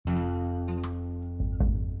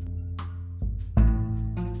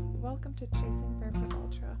welcome to Chasing Barefoot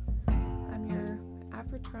Ultra. I'm your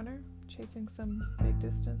average runner, chasing some big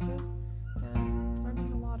distances and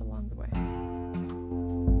learning a lot along the way.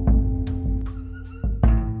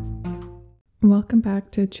 Welcome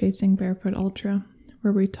back to Chasing Barefoot Ultra,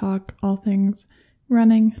 where we talk all things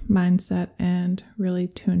running, mindset, and really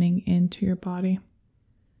tuning into your body.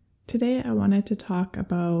 Today I wanted to talk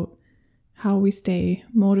about how we stay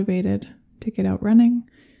motivated to get out running,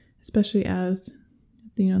 especially as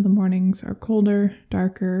the mornings are colder,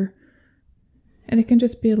 darker, and it can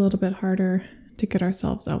just be a little bit harder to get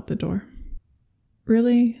ourselves out the door.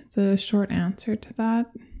 Really, the short answer to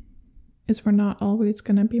that is we're not always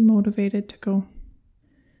going to be motivated to go.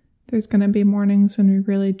 There's going to be mornings when we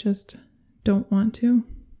really just don't want to,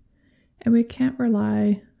 and we can't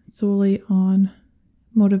rely solely on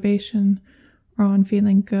motivation or on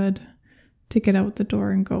feeling good to get out the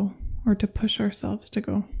door and go, or to push ourselves to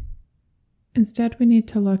go. Instead, we need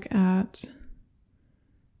to look at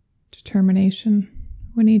determination.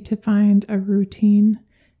 We need to find a routine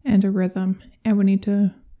and a rhythm, and we need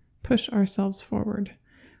to push ourselves forward.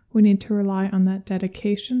 We need to rely on that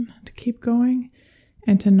dedication to keep going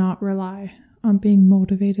and to not rely on being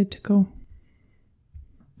motivated to go.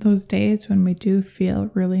 Those days when we do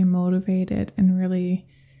feel really motivated and really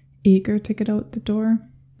eager to get out the door,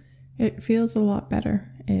 it feels a lot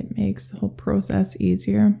better. It makes the whole process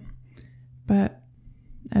easier. But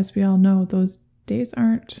as we all know, those days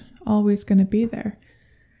aren't always going to be there.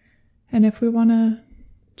 And if we want to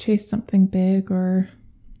chase something big or,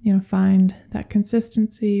 find that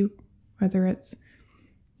consistency, whether it's,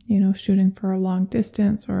 shooting for a long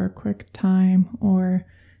distance or a quick time or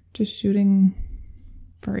just shooting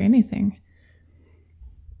for anything,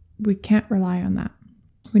 we can't rely on that.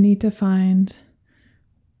 We need to find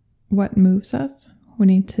what moves us. We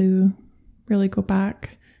need to really go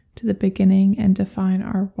back to the beginning and define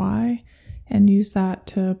our why and use that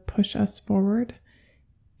to push us forward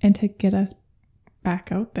and to get us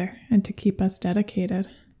back out there and to keep us dedicated.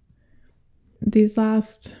 These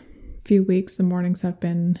last few weeks, the mornings have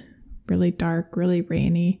been really dark, really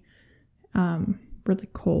rainy, really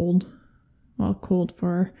cold. Well, cold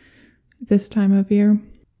for this time of year.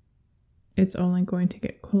 It's only going to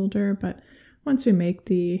get colder, but once we make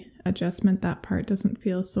the adjustment, that part doesn't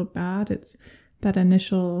feel so bad. It's that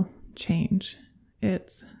initial change.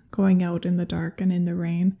 It's going out in the dark and in the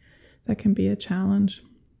rain that can be a challenge.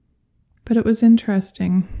 But it was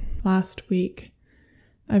interesting last week.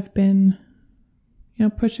 I've been,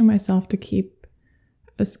 pushing myself to keep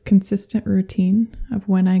a consistent routine of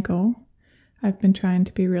when I go. I've been trying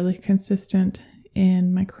to be really consistent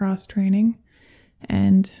in my cross training,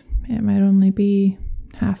 and it might only be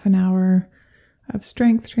half an hour of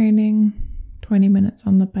strength training, 20 minutes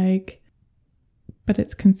on the bike, but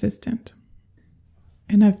it's consistent.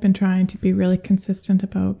 And I've been trying to be really consistent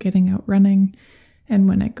about getting out running, and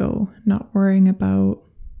when I go, not worrying about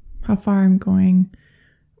how far I'm going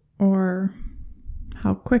or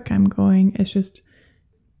how quick I'm going. It's just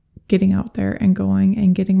getting out there and going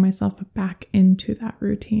and getting myself back into that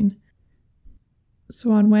routine.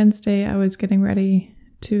 So on Wednesday, I was getting ready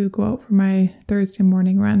to go out for my Thursday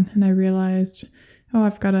morning run, and I realized,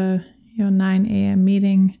 I've got a 9 a.m.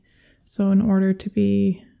 meeting. So in order to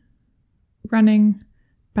be running,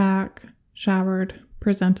 back, showered,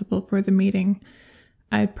 presentable for the meeting,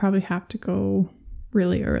 I'd probably have to go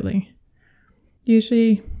really early.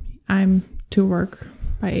 Usually I'm to work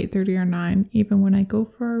by 8:30 or 9, even when I go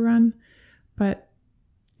for a run, but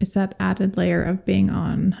it's that added layer of being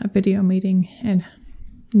on a video meeting and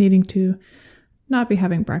needing to not be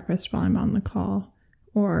having breakfast while I'm on the call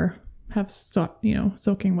or have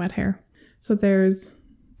soaking wet hair. So there's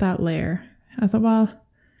that layer. I thought,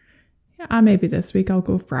 maybe this week I'll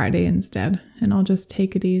go Friday instead, and I'll just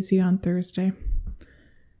take it easy on Thursday.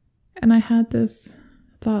 And I had this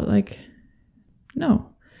thought no,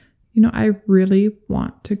 I really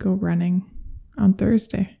want to go running on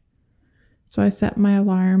Thursday. So I set my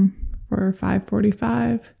alarm for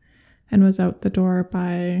 5:45 and was out the door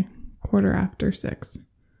by 6:15.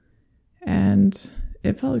 And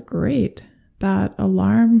it felt great. That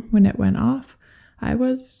alarm, when it went off, I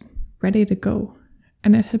was ready to go.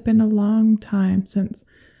 And it had been a long time since,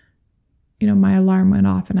 my alarm went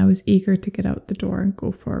off and I was eager to get out the door and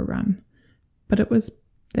go for a run. But it was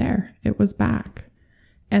there. It was back.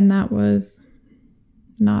 And that was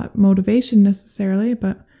not motivation necessarily,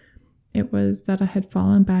 but it was that I had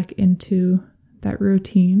fallen back into that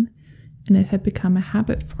routine and it had become a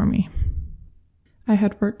habit for me. I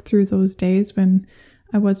had worked through those days when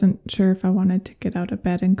I wasn't sure if I wanted to get out of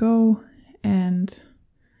bed and go, and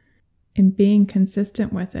in being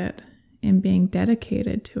consistent with it, in being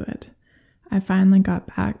dedicated to it, I finally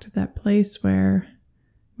got back to that place where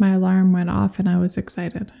my alarm went off and I was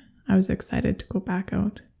excited. I was excited to go back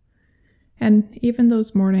out. And even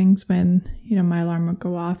those mornings when, my alarm would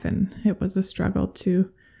go off and it was a struggle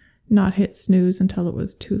to not hit snooze until it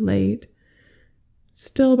was too late,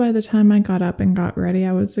 still by the time I got up and got ready,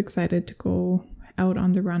 I was excited to go out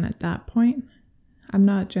on the run at that point. I'm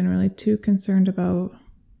not generally too concerned about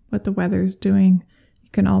what the weather's doing. You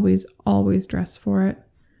can always dress for it.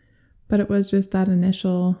 But it was just that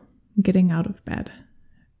initial getting out of bed.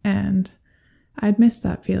 And I'd missed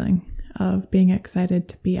that feeling of being excited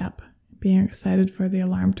to be up, being excited for the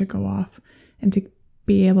alarm to go off and to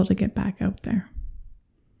be able to get back out there.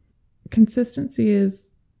 Consistency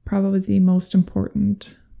is probably the most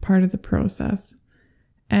important part of the process.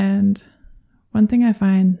 And one thing I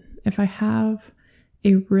find, if I have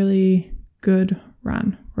a really good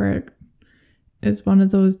run where it is one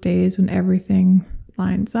of those days when everything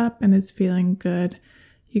lines up and is feeling good,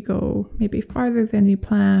 you go maybe farther than you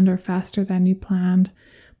planned or faster than you planned,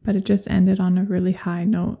 but it just ended on a really high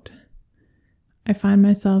note. I find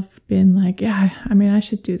myself being like, I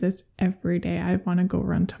should do this every day. I want to go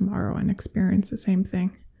run tomorrow and experience the same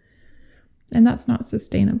thing. And that's not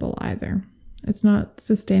sustainable either. It's not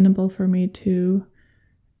sustainable for me to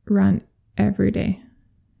run every day.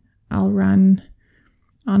 I'll run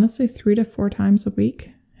honestly 3 to 4 times a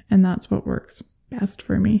week, and that's what works best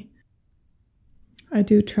for me. I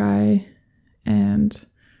do try and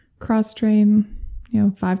cross train,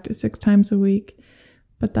 5 to 6 times a week,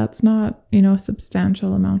 but that's not, a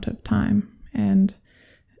substantial amount of time. And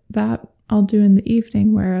that I'll do in the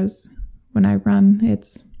evening, whereas when I run,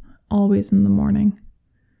 it's always in the morning.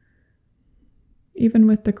 Even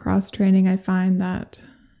with the cross training, I find that,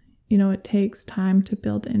 it takes time to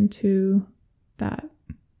build into that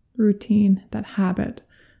routine, that habit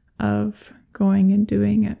of going and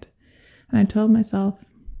doing it. And I told myself,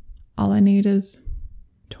 all I need is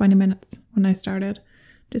 20 minutes when I started.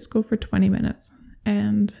 Just go for 20 minutes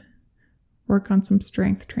and work on some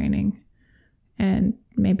strength training and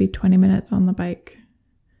maybe 20 minutes on the bike.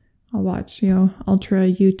 I'll watch, ultra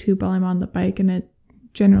YouTube while I'm on the bike, and it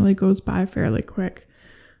generally goes by fairly quick.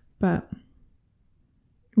 But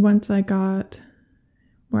once I got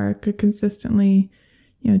where I could consistently,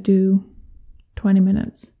 do 20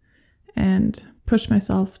 minutes and push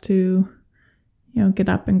myself to, get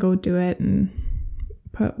up and go do it and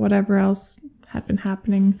put whatever else had been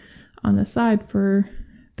happening on the side for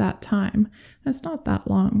that time. And it's not that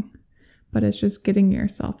long, but it's just getting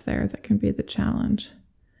yourself there that can be the challenge.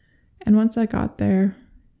 And once I got there,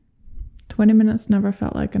 20 minutes never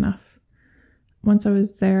felt like enough. Once I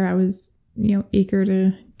was there, I was, eager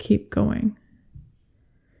to keep going.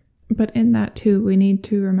 But in that too, we need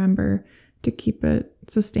to remember to keep it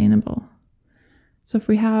sustainable. So if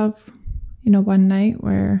we have, one night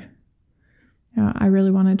where I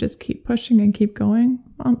really want to just keep pushing and keep going,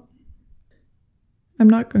 well, I'm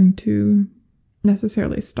not going to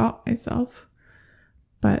necessarily stop myself,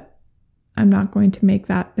 but I'm not going to make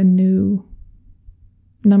that the new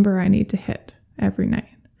number I need to hit every night.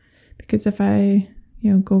 Because if I,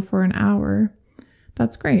 go for an hour,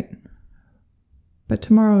 that's great. But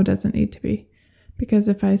tomorrow doesn't need to be. Because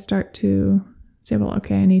if I start to say, well,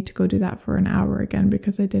 okay, I need to go do that for an hour again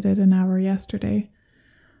because I did it an hour yesterday,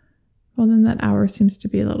 well, then that hour seems to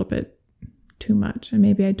be a little bit too much. And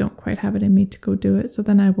maybe I don't quite have it in me to go do it, so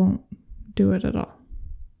then I won't do it at all.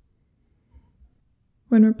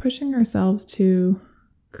 When we're pushing ourselves to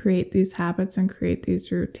create these habits and create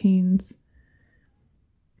these routines,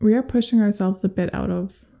 we are pushing ourselves a bit out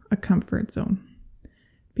of a comfort zone.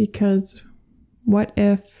 Because what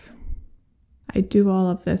if I do all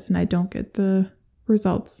of this and I don't get the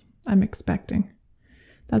results I'm expecting?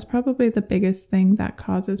 That's probably the biggest thing that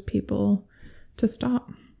causes people to stop,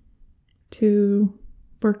 to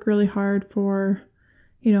work really hard for,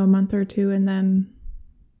 a month or two and then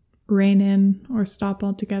rein in or stop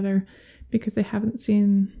altogether because they haven't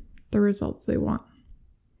seen the results they want.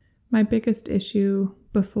 My biggest issue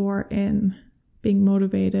before in being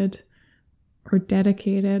motivated or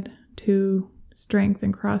dedicated to strength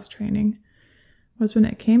and cross training was when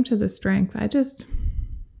it came to the strength, I just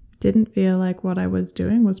didn't feel like what I was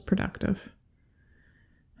doing was productive.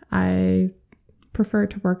 I prefer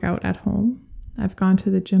to work out at home. I've gone to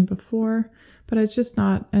the gym before, but it's just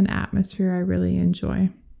not an atmosphere I really enjoy.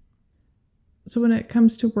 So when it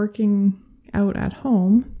comes to working out at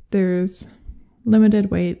home, there's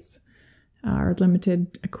limited weights or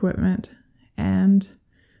limited equipment, and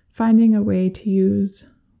finding a way to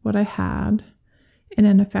use what I had in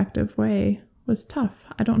an effective way was tough.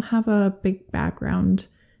 I don't have a big background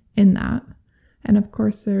in that. And of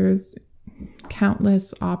course there's,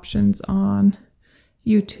 countless options on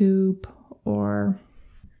YouTube, or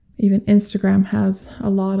even Instagram has a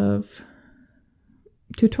lot of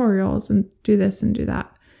tutorials and do this and do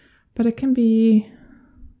that. But it can be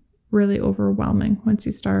really overwhelming once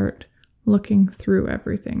you start looking through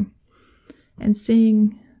everything and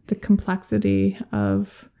seeing the complexity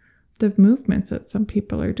of the movements that some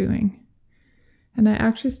people are doing. And I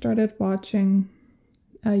actually started watching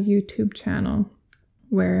a YouTube channel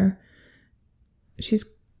where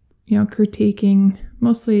she's, critiquing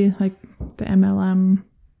mostly like the MLM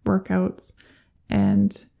workouts,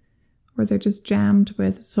 and where they're just jammed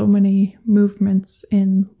with so many movements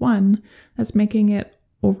in one that's making it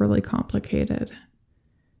overly complicated.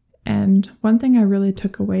 And one thing I really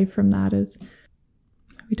took away from that is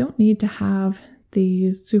we don't need to have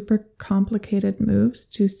these super complicated moves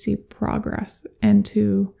to see progress, and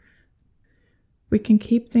we can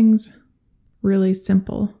keep things really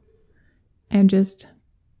simple and just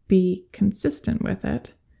be consistent with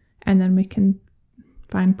it, and then we can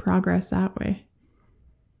find progress that way.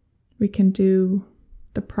 We can do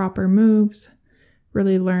the proper moves,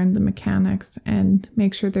 really learn the mechanics, and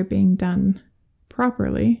make sure they're being done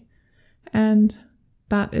properly, and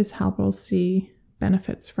that is how we'll see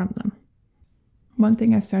benefits from them. One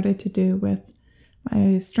thing I've started to do with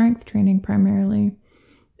my strength training primarily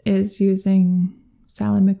is using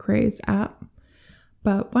Sally McRae's app.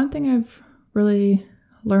 But one thing I've really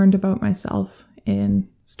learned about myself in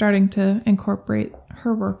starting to incorporate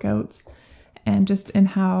her workouts, and just in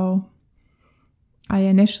how I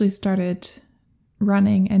initially started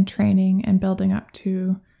running and training and building up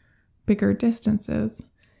to bigger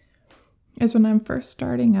distances, is when I'm first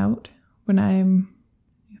starting out, when I'm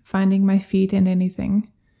finding my feet in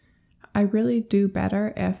anything, I really do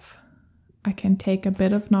better if I can take a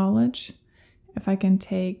bit of knowledge, if I can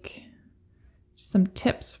take some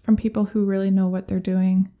tips from people who really know what they're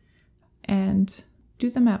doing, and do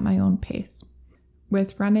them at my own pace.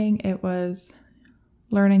 With running, it was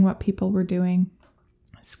learning what people were doing,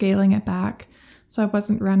 scaling it back. So I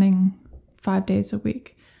wasn't running 5 days a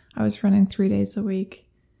week. I was running 3 days a week,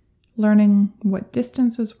 learning what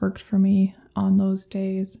distances worked for me on those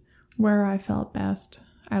days, where I felt best.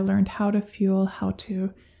 I learned how to fuel, how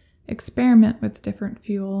to experiment with different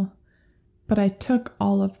fuel. But I took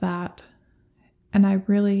all of that and I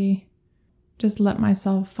really just let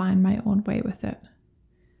myself find my own way with it.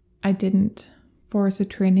 I didn't force a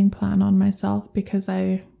training plan on myself because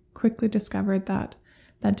I quickly discovered that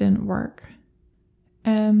that didn't work.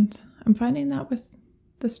 And I'm finding that with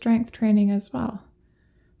the strength training as well.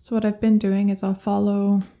 So what I've been doing is I'll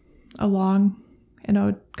follow along,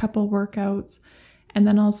 a couple workouts, and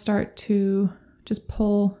then I'll start to just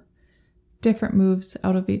pull different moves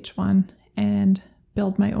out of each one and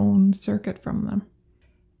build my own circuit from them.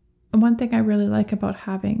 And one thing I really like about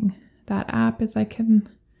having that app is I can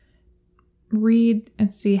read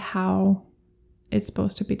and see how it's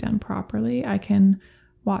supposed to be done properly. I can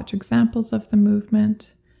watch examples of the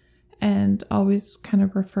movement and always kind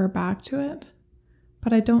of refer back to it,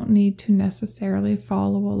 but I don't need to necessarily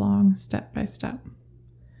follow along step by step.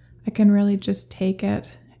 I can really just take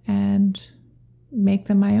it and make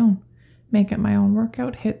them my own. Make it my own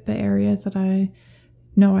workout, hit the areas that I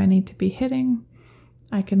know I need to be hitting.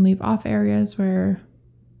 I can leave off areas where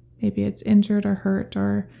maybe it's injured or hurt,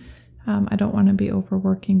 or I don't want to be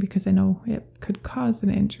overworking because I know it could cause an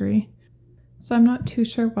injury. So I'm not too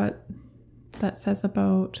sure what that says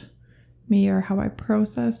about me or how I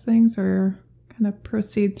process things or kind of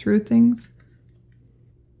proceed through things.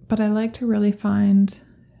 But I like to really find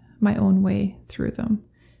my own way through them.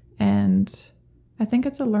 And I think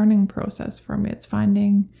it's a learning process for me. It's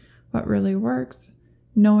finding what really works,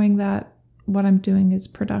 knowing that what I'm doing is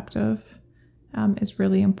productive is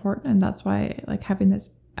really important. And that's why I like having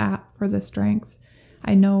this app for the strength.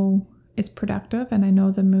 I know it's productive and I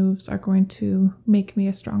know the moves are going to make me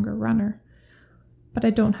a stronger runner. But I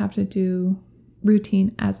don't have to do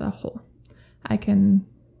routine as a whole. I can,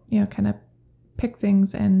 kind of pick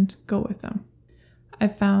things and go with them. I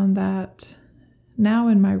found that now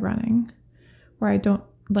in my running, where I don't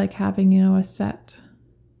like having, a set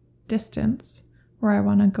distance where I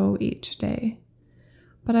want to go each day,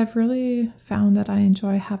 but I've really found that I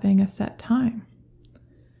enjoy having a set time.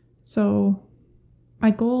 So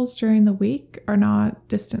my goals during the week are not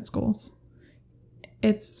distance goals.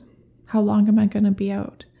 It's how long am I going to be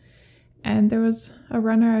out? And there was a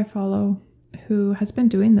runner I follow who has been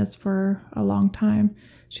doing this for a long time.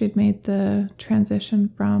 She had made the transition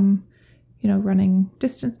from, running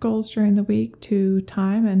distance goals during the week to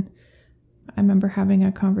time. And I remember having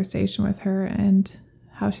a conversation with her and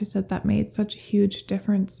how she said that made such a huge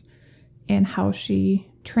difference in how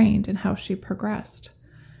she trained and how she progressed.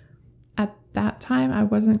 At that time, I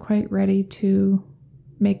wasn't quite ready to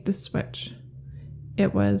make the switch.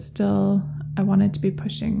 It was still, I wanted to be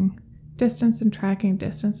pushing distance and tracking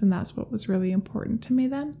distance, and that's what was really important to me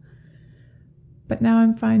then. But now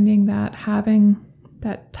I'm finding that having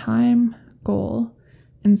that time goal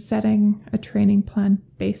and setting a training plan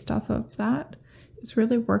based off of that is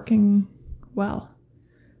really working well.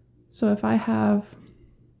 So if I have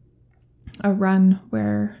a run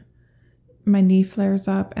where my knee flares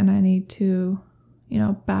up and I need to,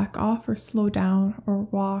 back off or slow down or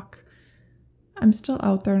walk, I'm still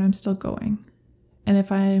out there and I'm still going. And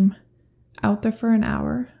if I'm out there for an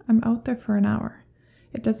hour, I'm out there for an hour.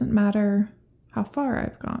 It doesn't matter how far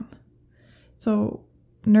I've gone. So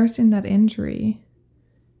nursing that injury,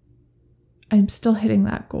 I'm still hitting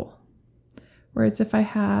that goal. Whereas if I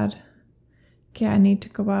had, I need to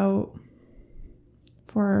go out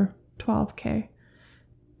for 12K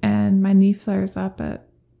and my knee flares up at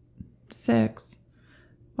 6,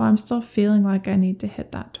 well, I'm still feeling like I need to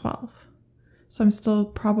hit that 12. So I'm still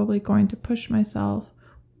probably going to push myself,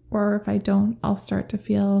 or if I don't, I'll start to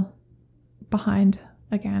feel behind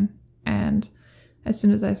again. And as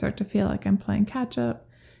soon as I start to feel like I'm playing catch up,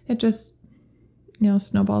 it just,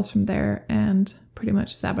 snowballs from there and pretty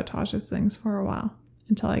much sabotages things for a while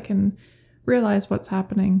until I can realize what's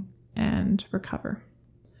happening and recover.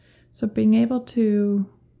 So being able to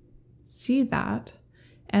see that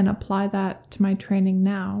and apply that to my training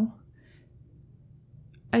now,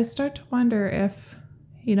 I start to wonder if,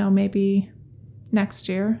 maybe next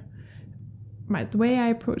year, the way I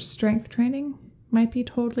approach strength training might be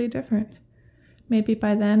totally different. Maybe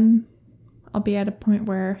by then I'll be at a point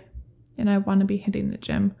where, I want to be hitting the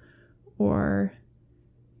gym or,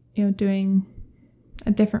 doing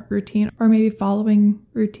a different routine, or maybe following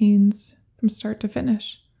routines from start to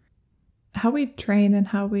finish. How we train and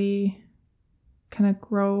how we kind of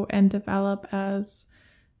grow and develop as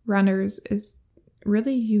runners is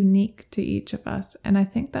really unique to each of us. And I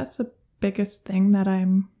think that's the biggest thing that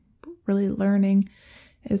I'm really learning,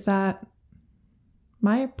 is that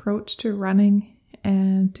my approach to running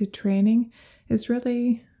and to training is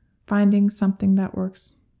really finding something that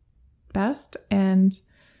works best and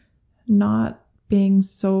not being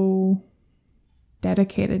so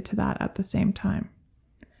dedicated to that at the same time.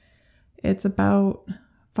 It's about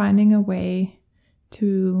finding a way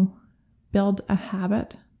to build a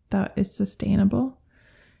habit that is sustainable,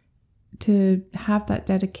 to have that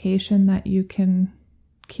dedication that you can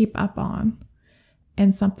keep up on,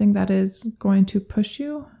 and something that is going to push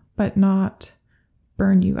you but not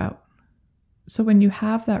burn you out. So when you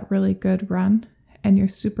have that really good run and you're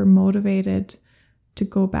super motivated to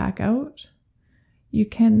go back out, you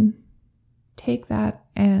can take that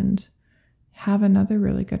and have another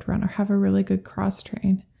really good run or have a really good cross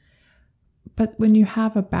train. But when you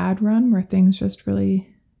have a bad run where things just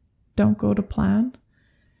really don't go to plan,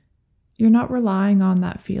 you're not relying on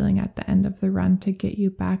that feeling at the end of the run to get you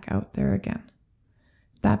back out there again.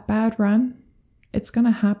 That bad run, it's going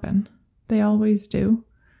to happen. They always do.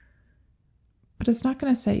 But it's not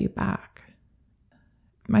going to set you back.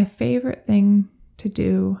 My favorite thing to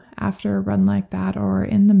do after a run like that, or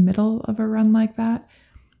in the middle of a run like that,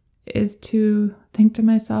 is to think to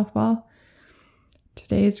myself, well,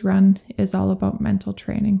 today's run is all about mental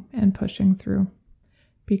training and pushing through.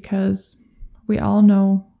 Because we all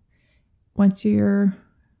know once you're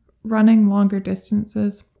running longer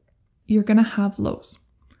distances, you're going to have lows.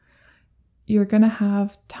 You're going to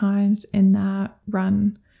have times in that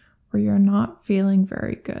run where you're not feeling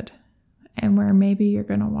very good and where maybe you're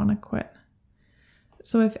going to want to quit.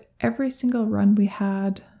 So if every single run we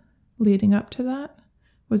had leading up to that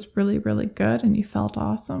was really, really good and you felt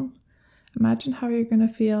awesome, imagine how you're going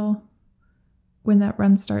to feel when that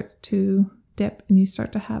run starts to dip and you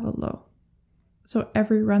start to have a low. So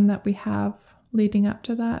every run that we have leading up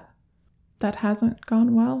to that hasn't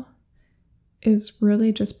gone well, is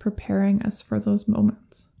really just preparing us for those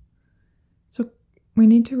moments. So we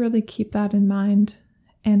need to really keep that in mind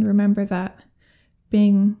and remember that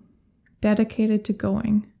being dedicated to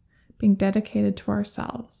going, being dedicated to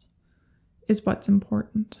ourselves is what's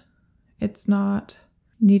important. It's not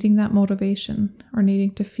needing that motivation or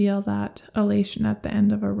needing to feel that elation at the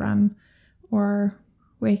end of a run, or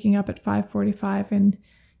waking up at 5:45 and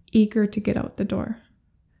eager to get out the door.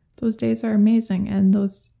 Those days are amazing, and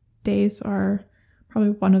those days are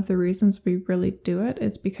probably one of the reasons we really do it.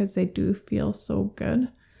 It's because they do feel so good.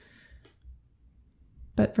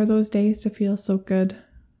 But for those days to feel so good,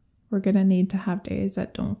 we're going to need to have days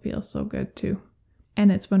that don't feel so good too.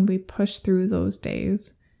 And it's when we push through those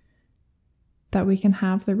days that we can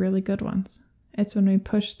have the really good ones. It's when we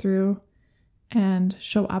push through and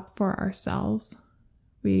show up for ourselves.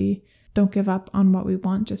 We don't give up on what we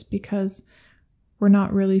want just because we're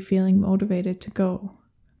not really feeling motivated to go.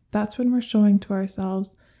 That's when we're showing to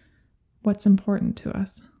ourselves what's important to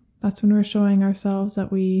us. That's when we're showing ourselves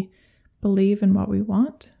that we believe in what we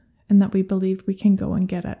want and that we believe we can go and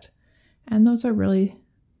get it. And those are really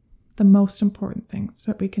the most important things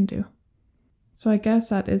that we can do. So I guess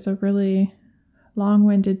that is a really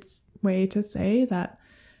long-winded way to say that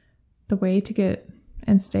the way to get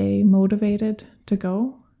and stay motivated to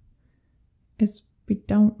go is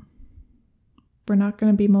we're not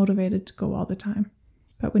going to be motivated to go all the time,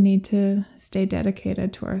 but we need to stay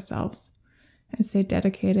dedicated to ourselves and stay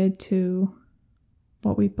dedicated to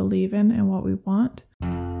what we believe in and what we want.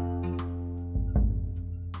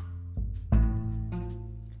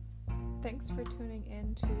 Thanks for tuning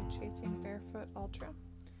in to Chasing Barefoot Ultra.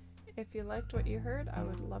 If you liked what you heard, I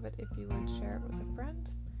would love it if you would share it with a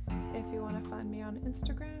friend. If you want to find me on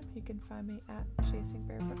Instagram, you can find me at Chasing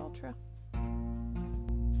Barefoot Ultra.